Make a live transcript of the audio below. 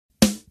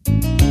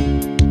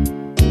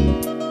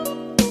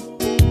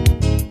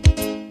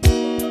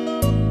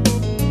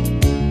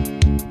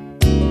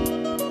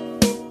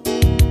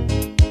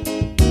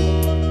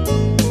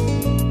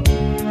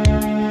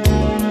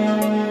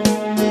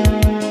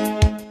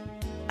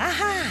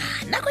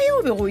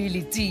go be go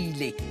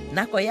iletile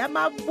nako ya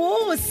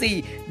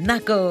mabose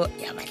nako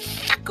ya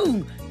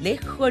mahlakong le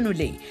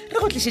kgonole re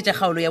go tlišetša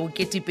kgaolo ya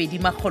boketepedi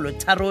makgolo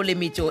tharo le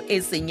metšo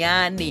e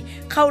senyane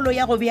kgaolo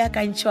ya go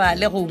beakantšhwa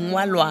le go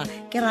ngwalwa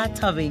ke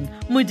Rathabeng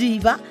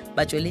Modiba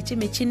ba tšweletše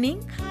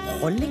metšhineng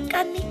go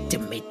lekane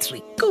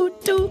Dimitri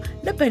Kutu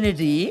le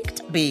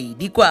Benedict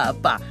Bedi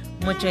Kwapa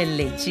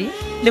motšweletši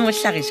le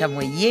mohlagiša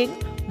moyeng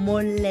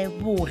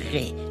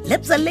Moleboge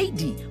Lebza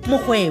Lady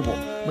Mokgwebo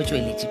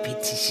motšweletši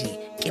phetiši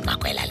ke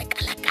Makwela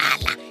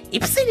Lekalakala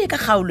ipsene ka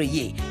kgaolo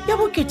ye ya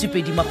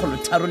boketepedi makgolo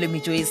tharo le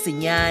metšo e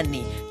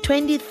senyane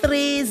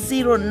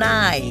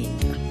 2309.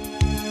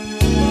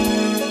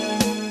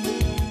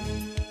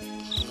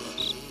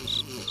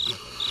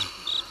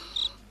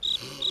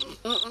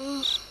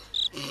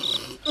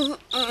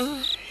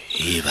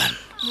 Ivan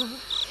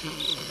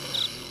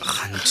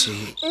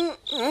gantši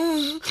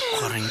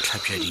goreng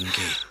Hlapyadi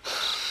nke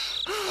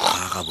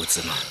ga ga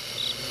botsema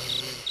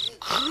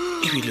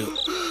ebile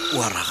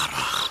wa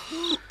ragaraga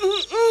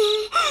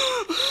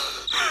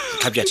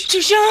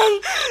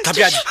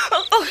Hlapyadi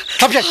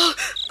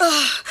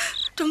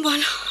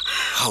Tombolo.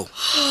 Hao.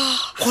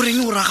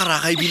 Goreng o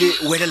ragaraga ebile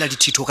o elela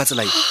dithitho ka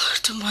tsela e?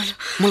 Tombolo.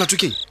 Molato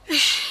keng?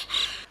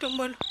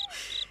 Tombolo.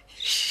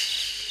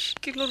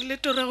 Ke lorile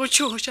toro ya go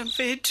tšhoša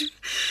mfetu.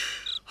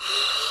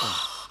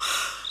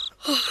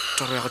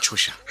 Toro ya go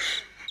tšhoša?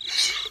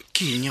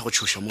 Ke eng ya go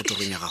tšhoša mo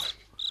torong ya gago?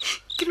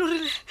 Ke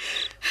lorile.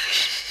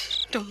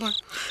 Tombolo.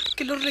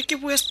 Ke lorile ke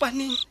boe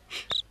Spaneng.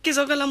 Ke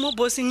zokela mo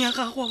bossing ya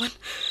gago bona.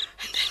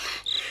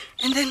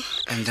 And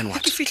then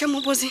what? Ke fihla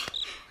mo bossing.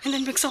 And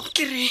then beksa go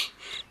kere.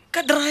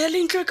 Ka draya le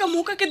ntlo ka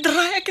moka ke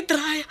draya.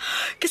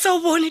 Ke sa o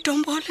bone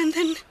Tombolo and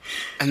then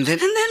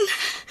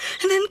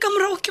ka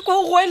morao ke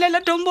kwa go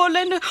elela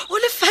Tombolo and o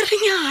le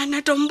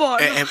farinyana Tombolo.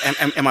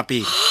 Ema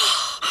pele.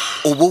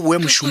 O bo boe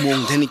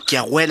moshumong then ke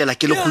a go elela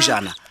ke le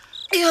khujana.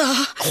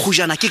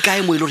 Khujana ke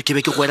kae mo ile re ke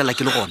be ke go elela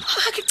ke le gona?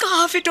 Ke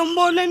cafe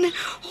Tombolo and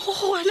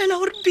go elela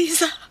gore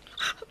Bizza.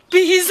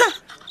 Bizza?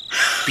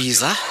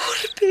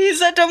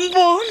 Bizza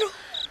Tombolo.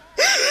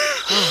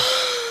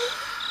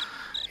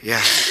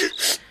 Yeah.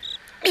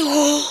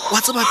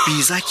 What's about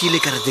Bizza ke ile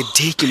ka re the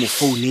day ke mo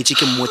phone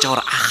ke mmotsa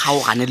gore a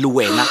gaogane le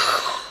wena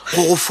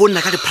go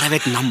phone ka di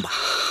private number.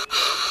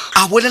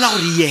 A bolela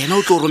gore yena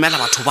o tlo romela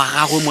batho ba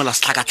gagwe mo la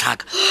setlhaka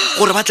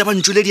gore ba tle ba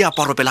ntšwele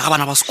diaparo pele ga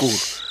bana ba sekolo.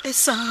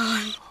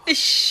 Esan.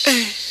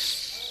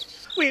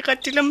 We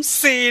gatile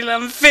msela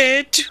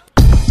mfethu.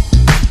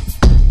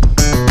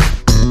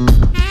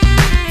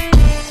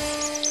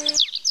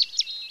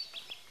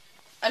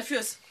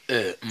 Alfios.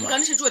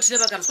 Ngani se tšwa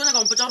tšheba ka re sona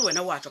ka mpotsa gore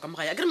wena wa tswa ka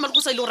mogaya ke re mma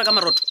go sa ile gore ka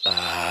maroto.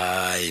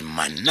 Ai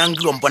man nang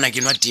lo mpona ke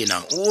nwa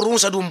tena o re o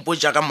sa di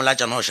mpotsa ka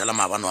molatjana o shala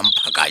mabano wa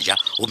mphakaja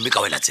o mme ka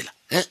wela tsela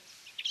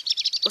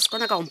O se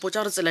kona ka go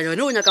mpotsa gore tsela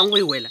yone o nyakang go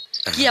e wela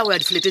ke ya go ya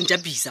difleteng tša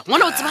Bizza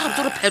ngwana o tseba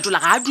gore phetola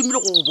ga a dumile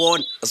go go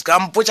bona se ka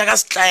mpotsa ka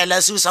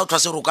setlaela se sa o thwa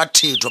se ro ka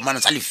thetho mana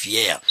sa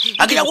lefiea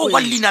a ke ya go kwa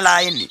lina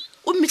la ene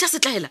o mmitša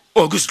setlaela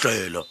o ke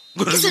setlaela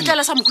ke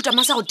setlaela sa mohuta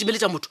masa go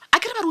timeletša motho a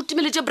ke re ba re o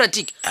timeletše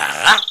bratic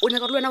o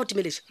nyaka gore le wena o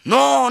timeletša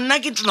no nna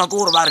ke tuna ke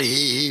gore ba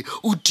re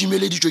o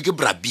timeleditswe ke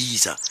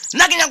Bizza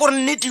nna ke nyaka gore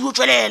nnete yo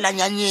tswelela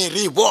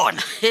nyanyere e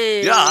bona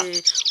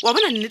wa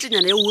bona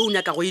nnetlenyana eo o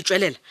nyaka go e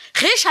tswelela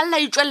ge e šalela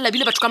e tswelela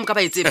bile batho ka moka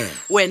ba e tsebe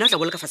wena o tla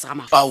bole ka fase ga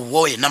mafa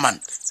awo wena man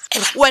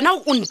wena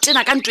o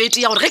ntena ka ntwe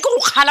ete ya gore ge ke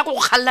go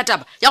kgalla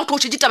taba ya go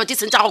tlhoše ditaba tse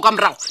sentša gago ka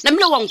morago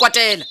namile wa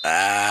nkwatela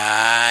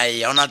ai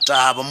ya ona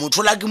taba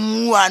motho la ke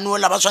muane o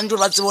la ba tshwantse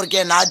ba tsebe gore ke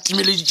ena a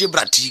timeleditše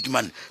bratic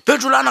man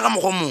phetolana ka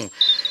mokgwa mongwe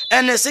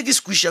ene se ke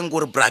squishang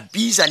gore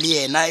Bizza le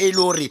yena e le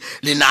gore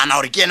le nana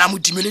gore ke ena mo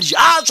timeleditše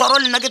a tshwaro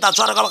le nna ke tla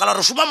tshwara ka baka la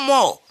re šoma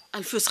mmogo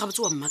Alfios ga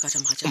botse wa mmakatša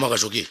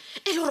mmakatšo ke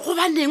e le gore go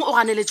baneng o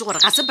ganeletse gore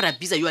ga se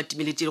Bizza yo a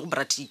timeletše go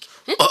bratic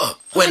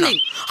wena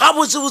ga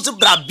botsebotse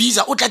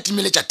Bizza o tla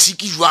timeletša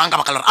tiki jwang ka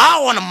baka la gore a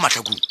gona mo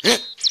mahlakong e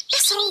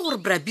sa go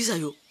gore Bizza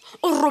yo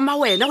o roma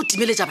wena o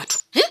timeletša batho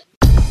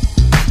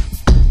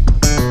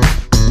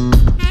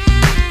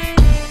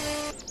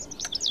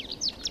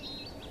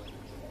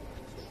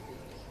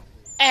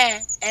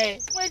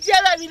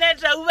Mojaba bina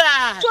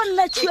tauba.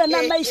 Tsonna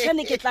tšhuana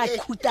maišane ke tla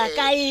khuta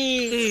ka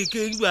eng.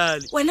 Ke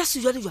ibale. Wena se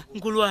jwa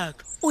Nkolo wa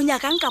ka. O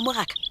nyakang ka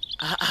mogaka.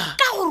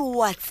 Ka gore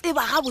wa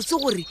tseba ga botse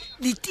gore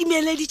le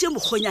timeleditše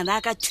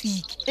mokgonyana ka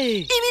twiki.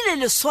 Ebile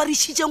le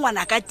swarišitše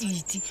ngwana ka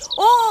titi.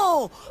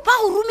 Ba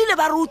go romile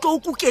ba re o tlo o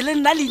kukele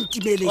nna le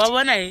ntimeletše. Wa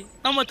bona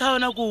ka motho a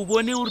ona ko o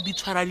bone gore di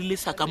tshwara di le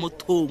saka mo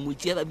thomo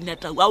tšea bina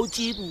tauba o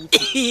tšebotse.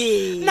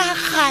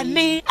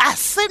 Nagane a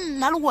se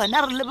nna le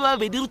wena re le ba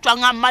babedi re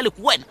tswang a mmale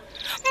ko wena.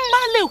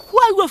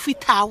 Malekwa yo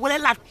fitha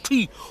bolela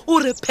thwi o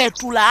re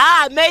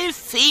phetola me e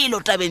felo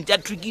tabeng tša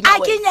twiki a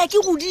kenya ke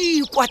go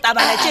di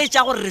kwatabana tše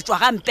tša gore re tswa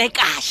ga mpe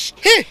kaše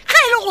ga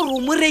ile gore o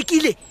mo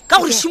rekile ka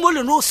gore šimo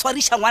leno o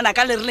swariša ngwana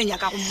ka le re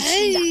lenyaka go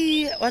mosina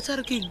wa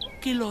tsare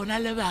ke lona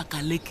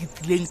lebaka le ke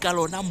tlileng ka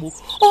lona mo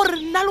o re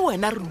nna le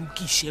wena re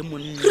lokiše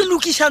monna re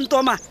lokišang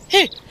toma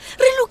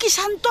re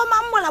lokišang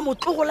toma mola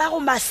motlogola go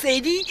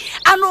Masedi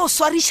a no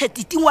swariša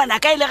titi ngwana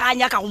ka ile ga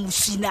nyaka go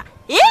mosina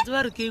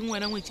ba re ke eng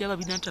wena ngwetse ya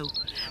babinatao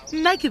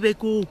nna ke be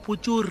ke o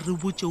potse o re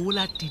botse o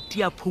la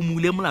titi a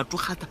phomole molato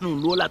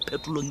kgathanong le o la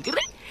phetolong ke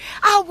re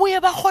a boye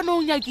ba kgone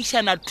go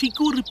nyakišana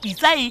thwike o re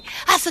Bizza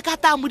a se ka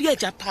taya modia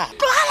ja thata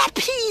tlogela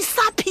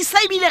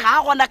phisa ebile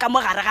ga a gona ka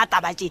mogare ga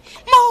tabatše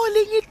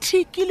maoleng e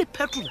thiki le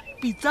phetola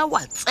Bizza wa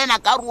tsena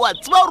ka re wa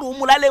tseba gore o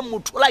molaleng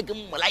mothola ke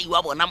mmolai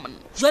wa bona monna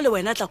jale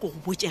wena tla ko go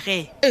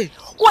botsege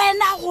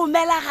wena go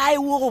mela gae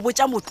o go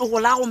botsa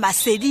motlogola go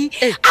Masedi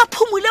a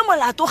phomole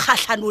molato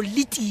kgatlhanong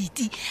le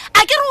titi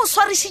a ke re o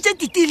swarišitše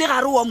titi le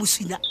gare wa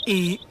moswina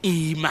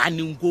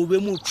maneng ko be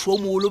motho o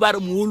mogolo ba re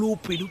mogolo o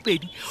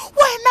pedopedi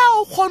wena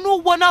o kgone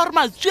o bona gore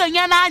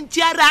matsuanyana a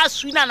ntse a re a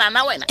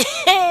swinanana wena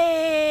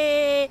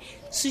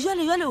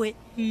sejale we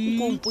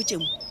ko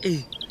mpotšeng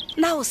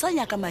na o sa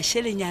nyaka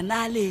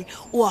mašhelenyana le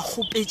o a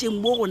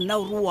kgopetšeng mo go nna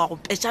gore o a go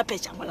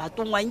petša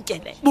molatong wa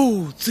nkele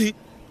botse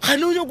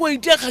gane o nyako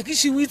itea ga ke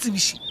šeo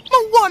itsebiše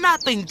mabona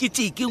apeng ke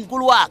tekeng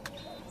kolo waka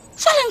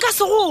jale nka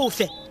se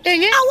gofe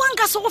aowa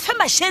nka se gofe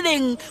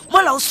mašheleng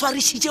mola o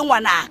swarišitše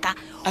ngwanaka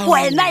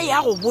wena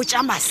ya go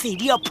botša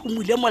Masedi a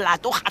phumule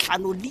molato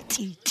kgatlhanong le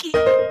titi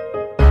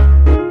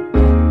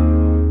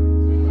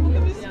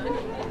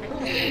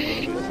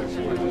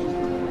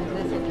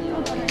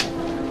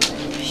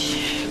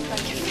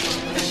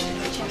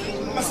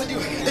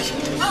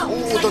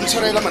o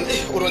dontshwarela man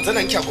o re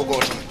tsenang ke a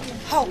kokota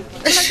Hao,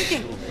 ona ke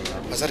keng?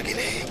 masare ke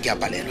ne ke a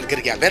palelwa ke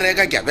re ke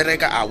a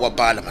bereka a wa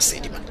pala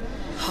Masedi man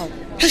Hao.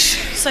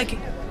 Saki.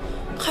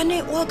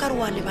 Gane o ka re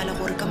wa lebala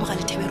gore ka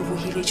mogale thebe re go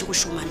hiletše go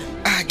šomana.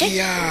 a ke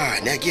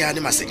yane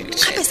Masedi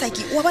Gape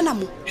Saki, wa bona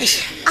mo.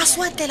 A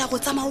swatela go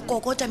tsama o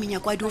kokota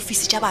menyako ya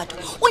di-office tša batho.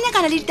 O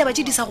nyakana le ditaba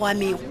tše di sa go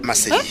amego.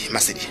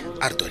 Masedi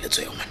a re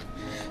toeletswe yo man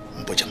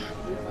mpotša mo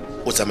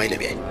o tsamaile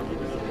bjang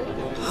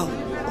Hao,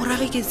 o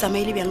rage ke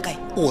tsamaile bjang kae?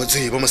 o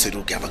tseba Masedi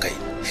o ke aba kae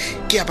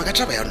ke aba ka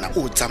taba ya rona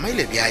o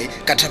tsamaile bjae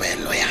ka taba ya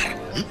loyara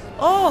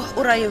Oh,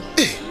 o rayo.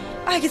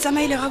 A ke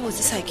tsamaile ga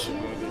botse Saki.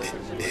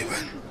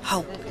 bana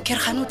Hao, ke re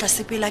gane o tla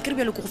sepela ke re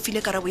bjale ko go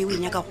file karabo e o e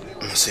nyakago.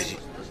 Masedi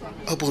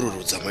a bo re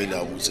o tsamaile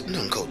a botse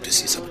nna nka o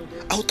tlisisa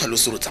a o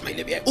thalose re o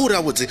tsamaile bjae o re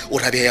a botse o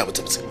ra bjae ya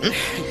botsebotse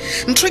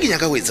ntho ke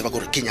nyaka o e tseba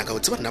gore ke nyaka o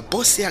tseba nna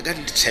boss ya ka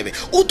ditšhebe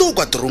o to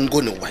kwa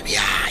toronkone wa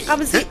bjae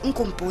Gabotse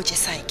nkompotše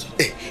Saki.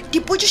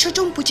 Dipotšišo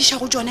tše mpotšiša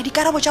go tšona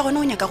dikarabo tša gona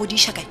o nyaka go di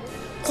iša kae?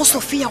 Go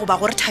Sofia goba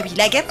gore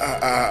Thabile akere?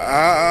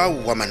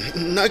 woman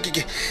nna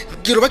ke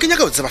re ba ke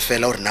nyaka o tseba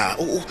fela gore na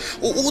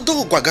o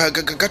to kwa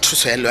ka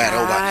thuso ya loyara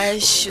oba o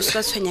se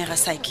ka tshwenyega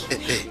Saki.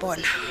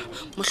 Bona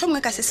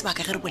mohlomongwe ka se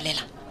sebaka ge re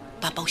bolela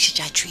papa o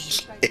šitša a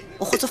tšwele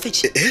o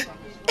kgotsofetše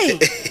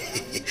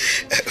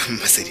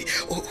Masedi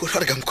o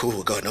re ka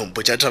mokgoo ka ona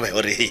ompotša taba ya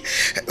gore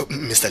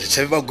Mr.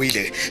 Letšhabe ba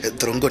koile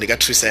toronkone ka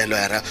thuso ya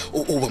loyara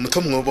oba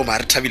motho mongwe bo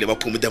maare Thabile ba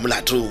phomode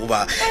molato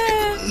oba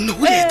no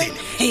o letene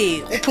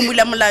go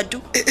phumula molato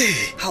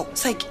gao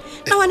Saki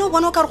na wena o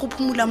bona o ka re go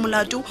phumula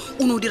molato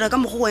o ne o dira ka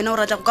mogo wena o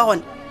ratlago ka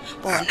gona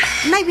bona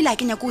nna ebile a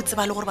ke nyako o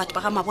tseba le gore batho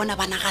ba ga mabona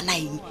ba nagana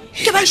eng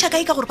ke ba iša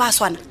kae ka gore ba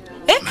swana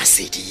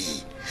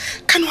Masedi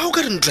kane wa o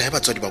ka re ntlo ya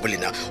batswadi ba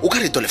bolena o ka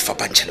re to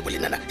lefapantšha le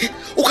bolenana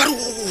o ka re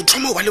o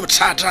thoma o ba le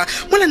bothata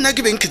mola nna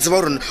ke beng ke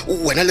tseba gore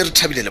wena le re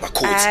Thabile le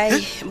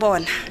bakgotsi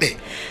bona re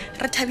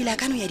Thabile a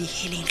kano ya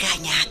diheleng ge a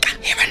nyaka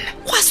banna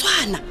go a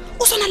swana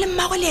o swana le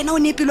mmago le ena o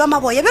nepilwe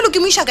maboya bjalo ke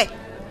mo iša kae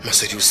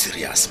Masedi o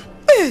serious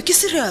ke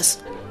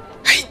serious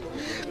hai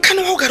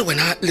kane wa o ka re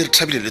wena le re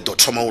Thabile le to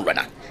thoma o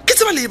lwana ke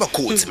tseba le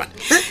bakgotsi man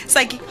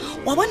Saki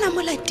wa bona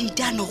mola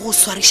tita a no go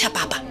swariša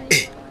papa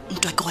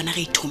ntwa ke gona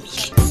ge e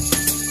thomile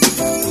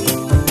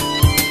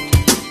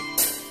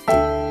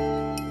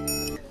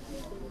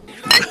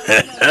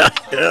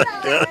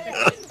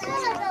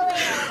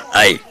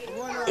Ai,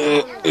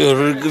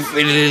 re ke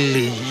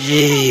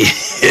feleletse.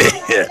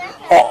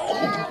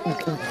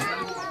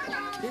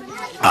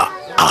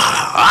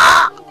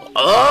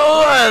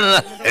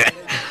 Wena,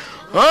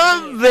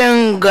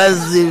 venga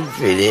se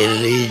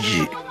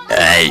feleletse.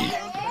 Ai,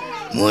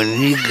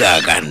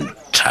 Monica ka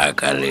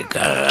nthaka le ka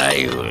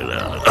gae wena.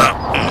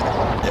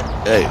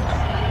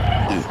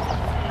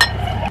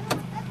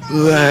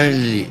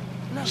 Wale,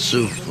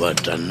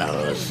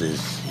 sefatanaga se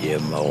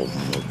seema go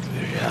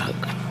motho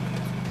jaka.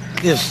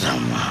 Ke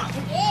sama.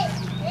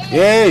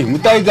 Hey,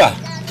 Mutaika,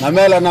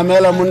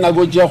 namela monna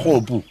go tšea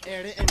kgopu.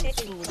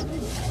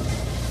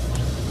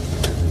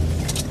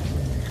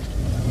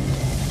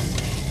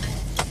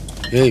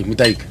 Hey,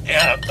 Mutaika.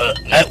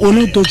 O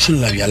ne o to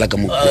tšhella bjala ka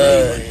mokolo.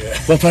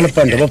 Ba fala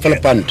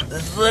panta.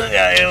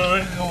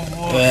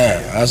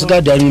 A se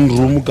ka dining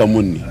room ka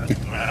monni.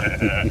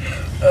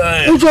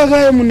 O tswa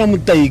gae monna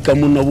Mutaika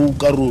monna bo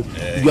ka ro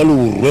bjalo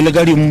o rwele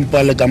ka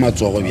dimpa le ka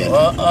matsogo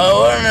bjala. A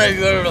bona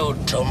jalo o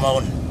thoma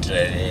go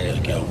ntele.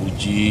 Ke a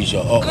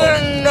botšiša. Ka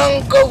nna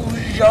nka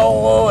buša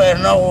go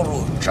wena gore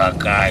o tšwa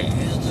kae.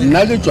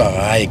 nna ke tswa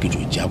gae ke tso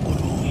tšea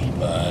koloi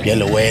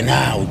bjale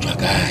wena o tswa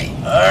kae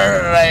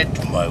Alright,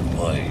 my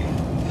boy.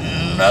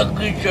 Nna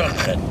ke tšo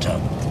kgetha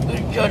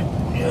ke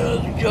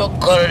tšo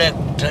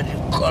collecta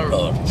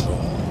dikoloto.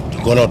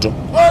 dikoloto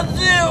Ba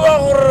tseba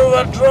gore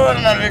batho ba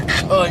na le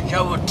tlhogo tša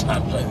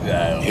bothata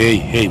bjao.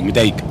 hei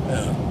motaika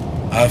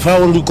a fa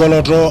gore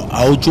dikoloto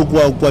a o tso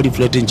kwa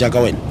di-flateng tša ka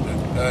wena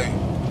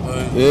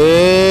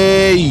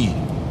hei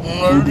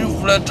Nna le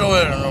di-flat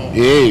wena.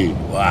 ee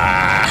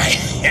Why?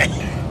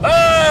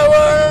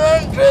 Wena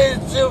ntho e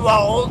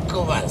tsebago ke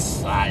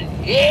basadi.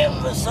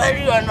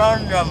 Mosadi yona o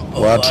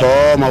number wa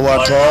thoma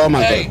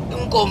ka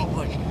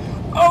nkompotse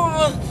a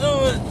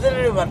botsebotse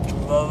le batho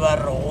ba ba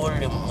re go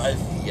le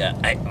mafia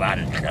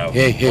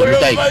Hey, go le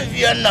Motaika.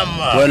 mafia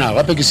nama wena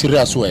gape ke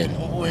serious wena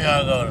o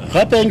nyaka gore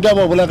gape nka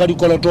ba bola ka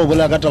dikoloto o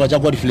bola ka taba tša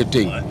kwa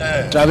di-flateng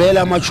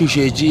tabela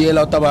matšhošetše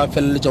ela o taba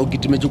feleletša o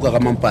kitimetse kwa ga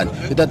mampane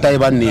e tata e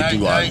ba nnete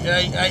jwang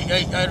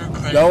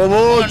ya go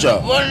botša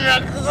bona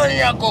ke sa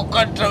nyako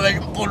ka taba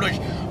mpološe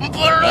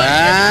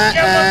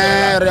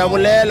re a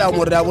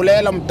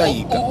bolela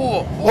motaika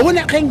o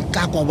bone ge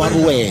nkakwa ba re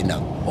wena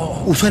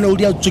o fela o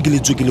di a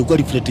tswekele kwa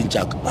di-flateng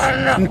tšaka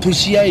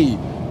mphošia e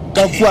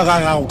ka kua ga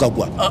gago ka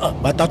kua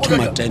ba ta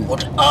thoma tente go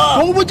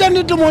go botša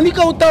nnete mone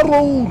ka o ta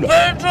roula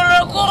betole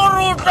ke gore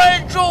o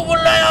tlaetse o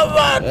bolaya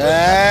batho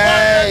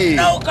Hey.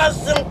 nna o ka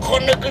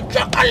senkgone ke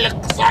tša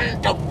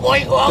alexander boy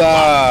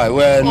Kai,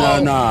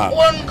 wena na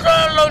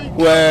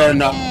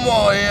Wena.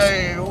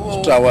 moya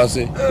taba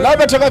se la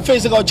betha ka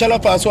face ka o tšhela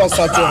fase wa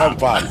sa tsogang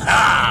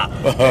fana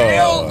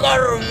o ka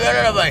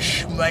romela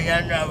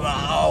bašimanyana ba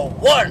gago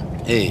bona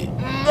ee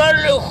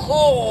mmalego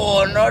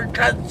gona o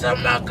tla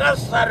tsamaya ka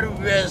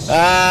service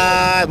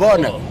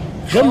bona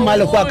ge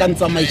mmalego a ka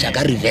ntsamaiša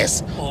ka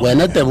reverse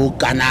wena tebe o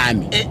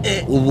kaname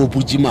o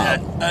boputse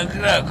mago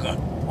akraka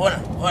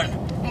bona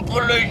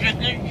mpološe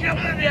ke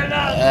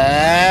tšamabjala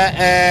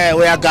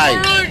o ya kae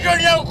mpološe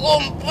nyako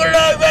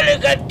mpoloa bjale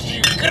ka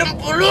tikre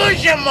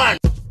mpološe man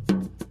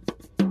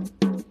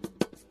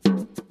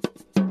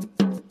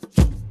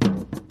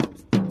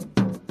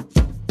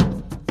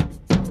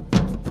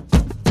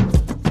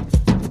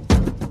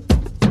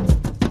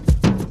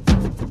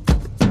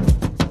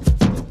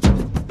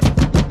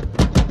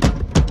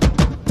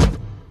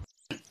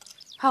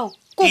Hao,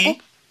 koko.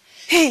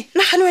 He,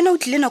 nagane wena o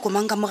tlile nako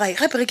mang ka mogae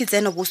gape ge ke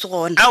tsena bose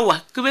gona. aowa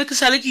ke be ke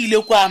sale ke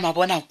ile kwa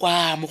mabona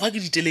kwa mokgwa ke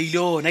diteleile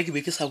ona ke be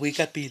ke sa boe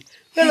ka pele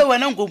fela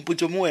wena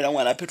nkompotse mo wena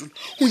ngwana phetola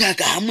o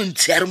nyaka ga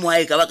montshi ya re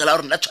moae ka baka la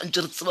gore nna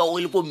tshwanetse re tseba o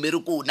ile ko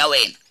mmerekona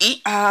wena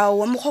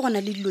Aowa mokgwa gona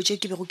le dilo tse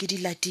ke bego ke di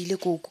latile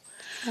koko.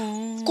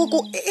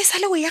 Koko e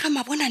sale o ya ga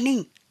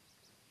mabonaneng.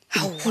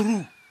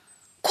 Aowa.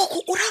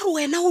 Koko o ra re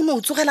wena o ne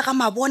o tsogela ga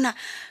mabona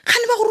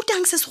gane ba go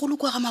rutang se segolo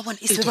kwa ga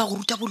mabona e se ba go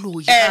ruta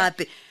boloi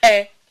gape.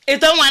 e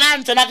tsa ngwana a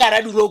ntsena ka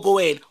ra diroko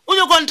wena o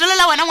nyako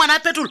ntelela wena ngwana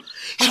phetolo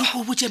e re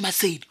ko botse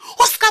masedi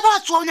o se ka ba wa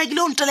tsoa o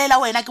nyakile o ntelela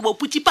wena ke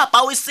boputse papa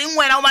o seng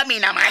wena o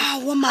mamena mane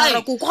Aowa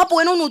mara koko gape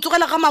wena o ne o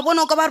tsogela ga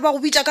mabona o ka ba re ba go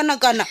bitša ka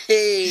nakana.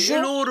 e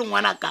le gore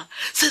ngwanaka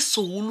se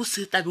segolo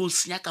se tabe o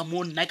senya ka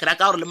mo nna ke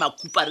raka gore le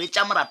makhupa re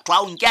tša moratho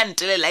ao nke a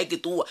ntelela e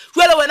ke toa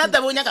jale wena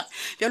tabe o nyaka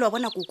bjalo wa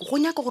bona koko go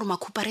nyaka gore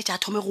makhuparetša a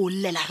thome go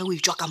llela ge o e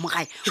tswa ka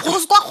mogae gore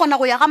se kwa kgona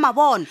go ya ga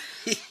mabona.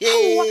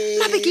 Aowa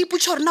nabe ke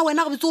ipotša gore na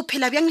wena go botse o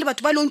phela bjang le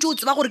batho ba e leng tse o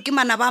tseba gore ke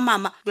mana ba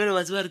mama. bjale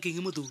wa tseba re keng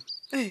motoo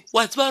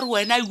wa tseba gore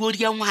wena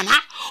iwodia ngwana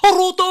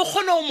gore o to o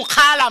kgone o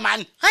mokgala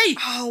mane hai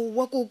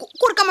Aowa koko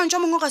kore ka mantso a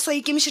mongwe ga se wa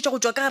ikemišetša go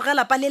tswa ka gare ga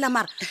lapa lela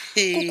mara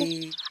koko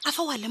a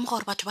fa wa lemoga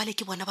gore batho ba le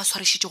ke bona ba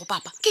tshwarešitše go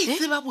papa ke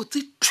tseba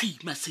botse thwi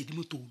masedi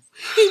motolo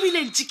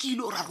ebile ntse ke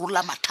ile o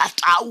rarolola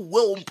mathata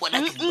aue o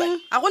mpona ke bua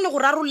a gone go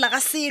rarolola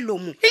ga selo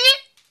mo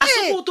a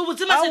se go to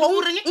botse masedi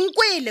o reng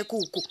nkwele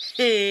koko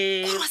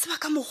gore wa tseba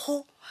ka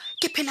mokgo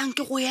ke phelang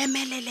ke go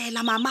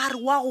emelelela mamare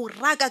wa go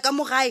raka ka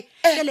mogae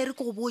ele re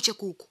ke go botse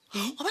koko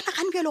wa bona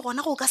gane bjale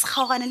gona go ka se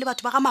kgaogane le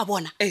batho ba ga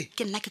mabona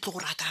ke nna ke tlo go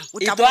ratang o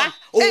tla bona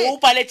o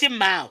paletse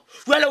mmao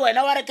jale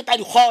wena wa re ke ta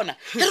di kgona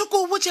e re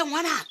ko o botse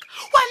ngwanaka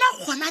wena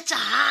kgona tša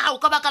gao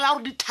ka baka la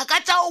gore dithaka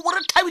tšao bore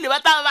thabile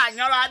ba taba ba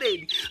nyalwa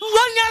abedi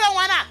jo nyalwa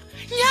ngwanaka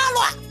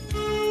nyalwa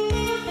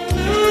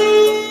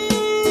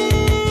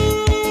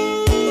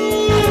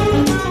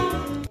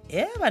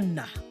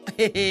banna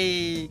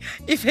e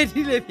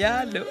fedile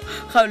bjalo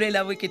kgaolo e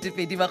la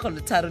boketepedi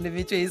magolotharo le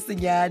metšo e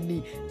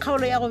senyane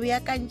kgaolo ya go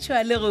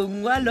beakantšhwa le go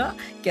ngwalwa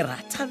ke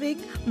rathabeng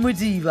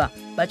modiba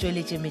ba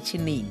tsweletše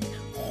metšhineng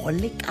go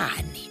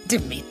lekane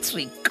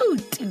Dimitri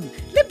Kutu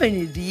le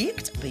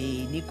Benedict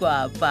Beny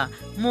Kwapa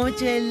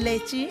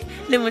motšweletši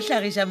le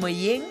mohlagiša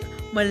moyeng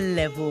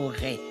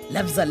Moleboge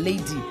Labza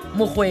Lady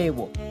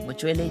Mokgwebo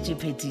motšweletši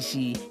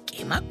phetiši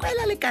ke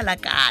Makwela le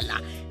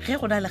Kalakala ge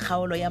go na le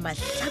kgaolo ya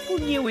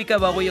mahlakong yeo e ka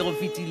bago ye go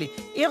fetile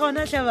e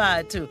gona hle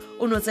batho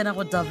o no tsena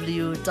go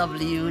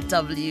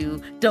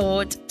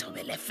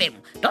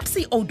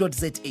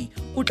www.tobelfm.co.za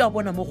o tla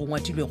bona mo go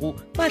ngwadilwego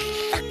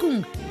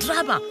mahlakong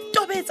drama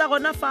tobetsa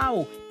gona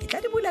fao e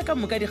tla di bula ka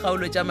moka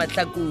dikgaolo tša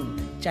mahlakong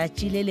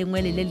tšatši le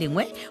lengwe le le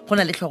lengwe go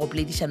na le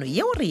tlhogopoledišano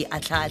yeo re e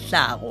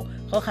atlhaatlhago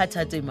go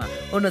kgathatema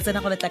o no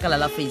tsena go letlakala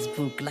la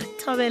Facebook la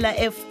Thobela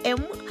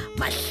FM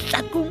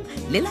Mahlakong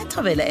le la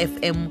Thobela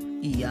FM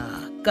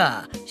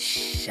yaka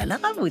šala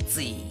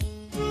gabotse.